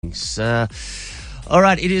All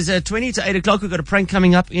right, it is 20 to 8 o'clock. We've got a prank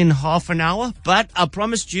coming up in half an hour, but I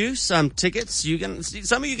promised you some tickets.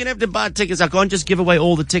 Some of you can have to buy tickets. I can't just give away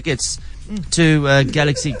all the tickets to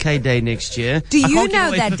Galaxy K Day next year. Do I you can't give know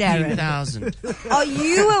away that, 15,000. Are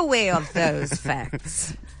you aware of those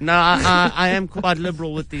facts? No, I am quite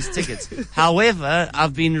liberal with these tickets. However,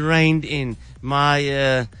 I've been reined in.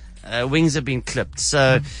 My wings have been clipped.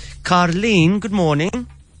 So, Carleen, good morning.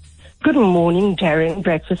 Good morning, Darren,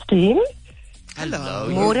 breakfast team. Hello.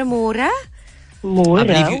 Môre, môre. Môre,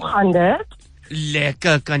 believe you- hoe gaan dit?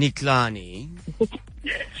 Lekker, Kaniklani.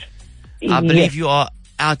 I believe you are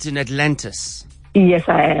out in Atlantis. Yes,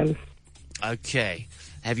 I am. Okay.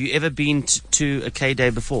 Have you ever been to a K-Day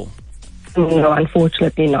before? No,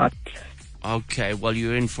 unfortunately not. Okay, well,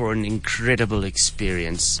 you're in for an incredible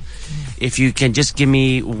experience. If you can just give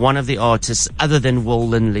me one of the artists other than Will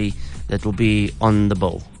Lindley that will be on the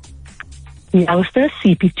bill. Youngster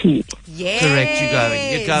CPT. Yes. Correct, you're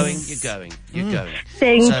going.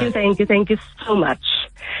 Thank you so much.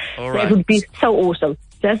 All That right. would be so awesome.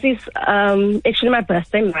 This is actually my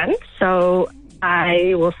birthday month, so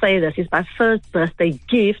I will say this is my first birthday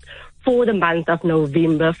gift for the month of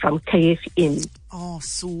November from KFN. Oh,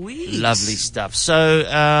 sweet. Lovely stuff.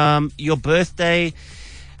 So, your birthday,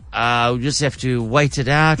 we'll just have to wait it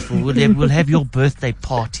out. We'll have your birthday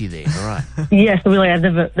party there, all right? Yes, we'll have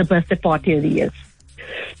the birthday party of the year.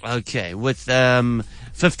 Okay, with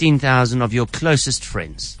 15,000 of your closest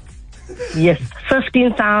friends. Yes,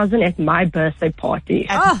 15,000 at my birthday party.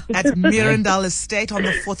 At Mirandal Estate on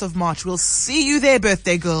the 4th of March. We'll see you there,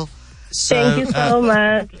 birthday girl. So, Thank you so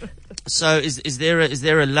much. So, is there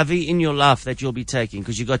a lovey in your life that you'll be taking?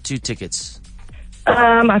 Because you got 2 tickets.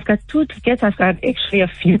 I've got 2 tickets. I've got actually a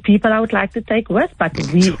few people I would like to take with, but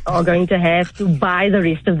we are going to have to buy the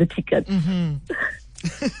rest of the tickets.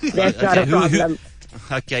 That's not a problem.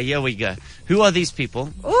 Okay, here we go. Who are these people?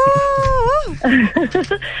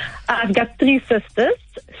 I've got 3 sisters,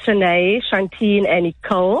 Shanae, Shantine, and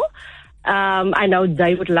Nicole. I know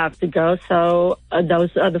they would love to go, so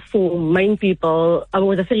those are the 4 main people,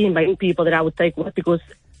 or the 3 main people that I would take with, because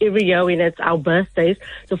every year when it's our birthdays,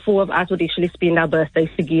 the 4 of us would actually spend our birthdays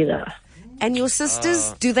together. And your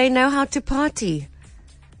sisters, do they know how to party?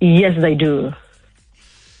 Yes, they do.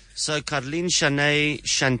 So, Carleen, Shanae,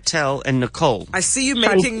 Chantel, and Nicole. I see you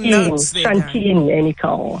making notes there. Darren. Shantine and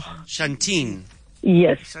Nicole. Shantine.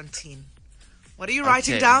 Yes. Shantine. What are you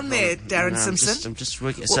writing Okay, down well, there, Darren no, Simpson? I'm just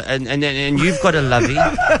working. So, and you've got a lovey,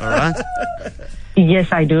 all right?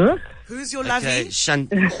 Yes, I do. Who's your Okay, lovey?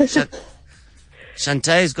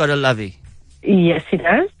 Shantae's got a lovey. Yes, he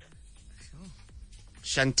does.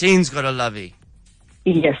 Shantine's got a lovey.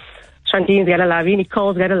 Yes. Shantine's got a lovey,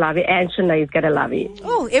 Nicole's got a lovey, and Shanae's got a lovey.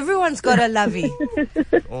 Oh, everyone's got a lovey.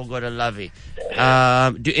 All got a lovey.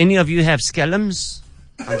 Do any of you have scallums?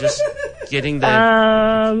 I'm just getting the...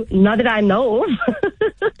 Not that I know of.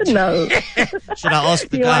 No. Should I ask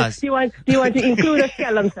the guys? Do you want to include a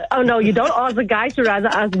scallop? Oh, no, you don't ask the guys, you rather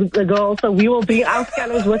ask the girls, so we will bring our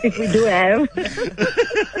scallops with if we do have.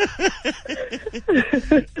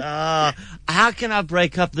 How can I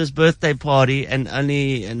break up this birthday party and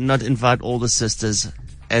not invite all the sisters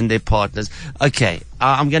and their partners? Okay,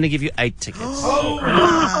 I'm going to give you 8 tickets.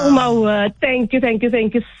 Oh, my word. Thank you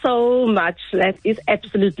so much. That is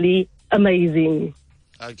absolutely amazing.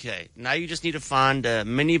 Okay, now you just need to find a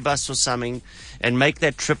minibus or something and make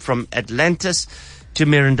that trip from Atlantis to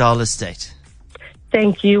Mirandal Estate.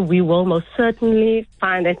 Thank you. We will most certainly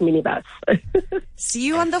find that minibus. See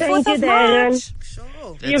you on the Thank 4th you, of Darren. March.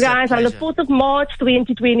 Sure. You guys on the 4th of March,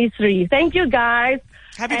 2023. Thank you, guys.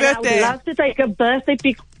 Happy And birthday. I would love to take a birthday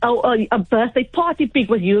pic, a birthday party pic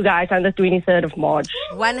with you guys on the 23rd of March.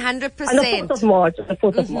 100%. On the 4th of March. On the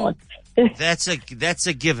 4th of March. That's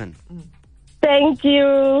a given. Thank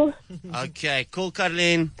you. Okay, cool,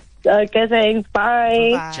 Carleen. Okay, thanks.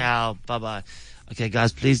 Bye. Bye. Ciao, bye-bye. Okay,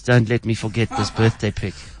 guys, please don't let me forget this birthday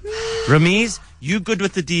pic. Ramiz, you good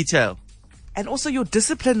with the detail? And also, your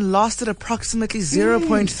discipline lasted approximately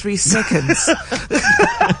 0.3 seconds.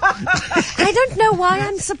 I don't know why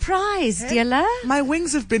I'm surprised, Dilla. My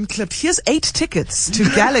wings have been clipped. Here's 8 tickets to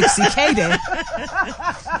Galaxy K-Day.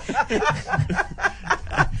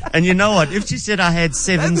 And you know what? If she said I had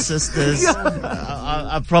 7 sisters,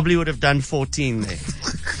 I probably would have done 14 there.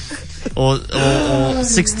 Or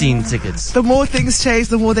 16 tickets. The more things change,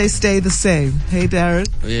 the more they stay the same. Hey, Darren.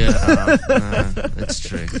 Yeah, that's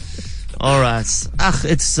true. All right.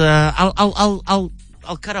 It's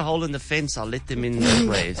I'll cut a hole in the fence. I'll let them in that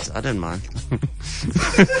way. I don't mind.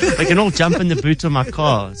 They can all jump in the boot of my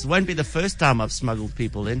car. It won't be the first time I've smuggled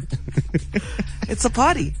people in. It's a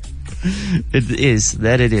party. It is.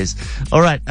 That it is. All right.